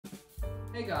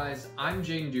Hey guys, I'm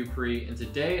Jane Dupree, and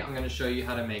today I'm going to show you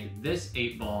how to make this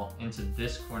 8-ball into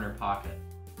this corner pocket.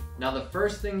 Now the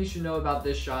first thing you should know about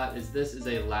this shot is this is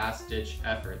a last ditch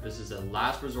effort. This is a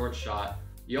last resort shot.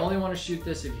 You only want to shoot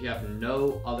this if you have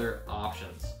no other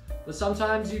options. But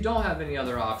sometimes you don't have any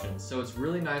other options, so it's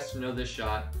really nice to know this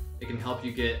shot. It can help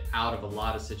you get out of a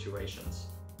lot of situations.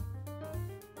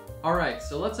 Alright,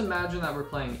 so let's imagine that we're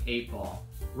playing 8-ball.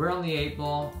 We're on the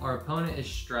 8-ball, our opponent is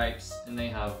stripes, and they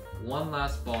have one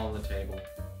last ball on the table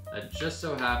that just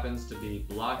so happens to be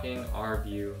blocking our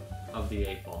view of the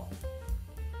 8-ball.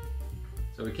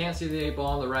 So we can't see the 8-ball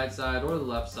on the right side or the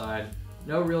left side.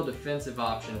 No real defensive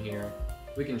option here.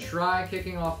 We can try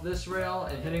kicking off this rail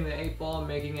and hitting the 8-ball and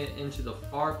making it into the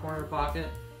far corner pocket,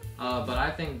 but I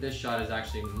think this shot is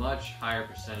actually much higher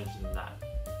percentage than that.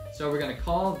 So we're going to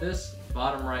call this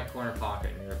bottom right corner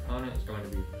pocket, and your opponent is going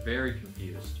to be very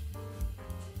confused.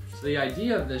 So the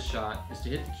idea of this shot is to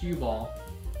hit the cue ball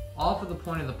off of the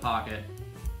point of the pocket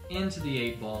into the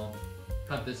 8-ball,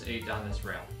 cut this 8 down this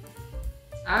rail.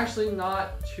 It's actually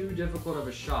not too difficult of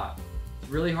a shot.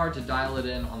 It's really hard to dial it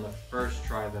in on the first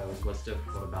try though, is what's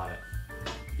difficult about it.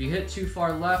 If you hit too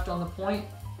far left on the point,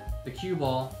 the cue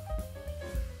ball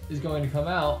is going to come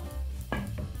out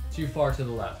too far to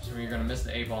the left, so you're going to miss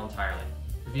the 8-ball entirely.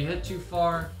 If you hit too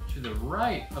far to the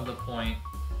right of the point,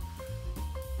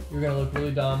 you're going to look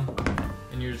really dumb,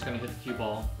 and you're just going to hit the cue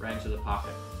ball right into the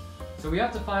pocket. So we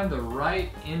have to find the right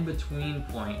in-between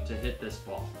point to hit this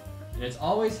ball. And it's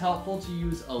always helpful to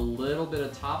use a little bit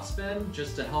of topspin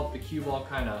just to help the cue ball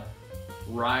kind of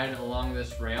ride along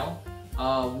this rail.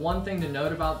 One thing to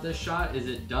note about this shot is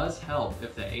it does help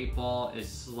if the 8-ball is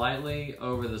slightly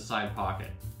over the side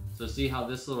pocket. So see how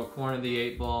this little corner of the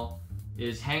 8-ball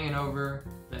is hanging over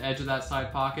the edge of that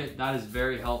side pocket? That is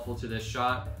very helpful to this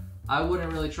shot. I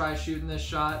wouldn't really try shooting this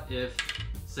shot if,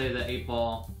 say, the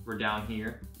 8-ball were down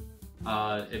here.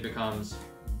 It becomes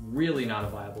really not a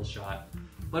viable shot.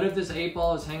 But if this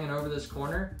 8-ball is hanging over this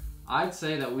corner, I'd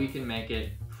say that we can make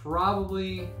it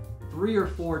probably 3 or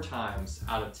 4 times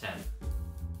out of 10.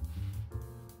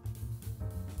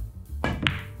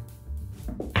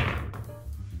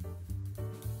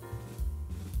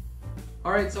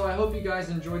 Alright, so I hope you guys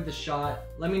enjoyed the shot.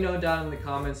 Let me know down in the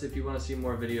comments if you want to see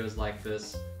more videos like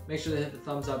this. Make sure to hit the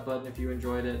thumbs up button if you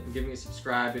enjoyed it, and give me a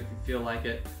subscribe if you feel like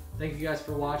it. Thank you guys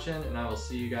for watching, and I will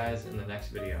see you guys in the next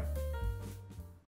video.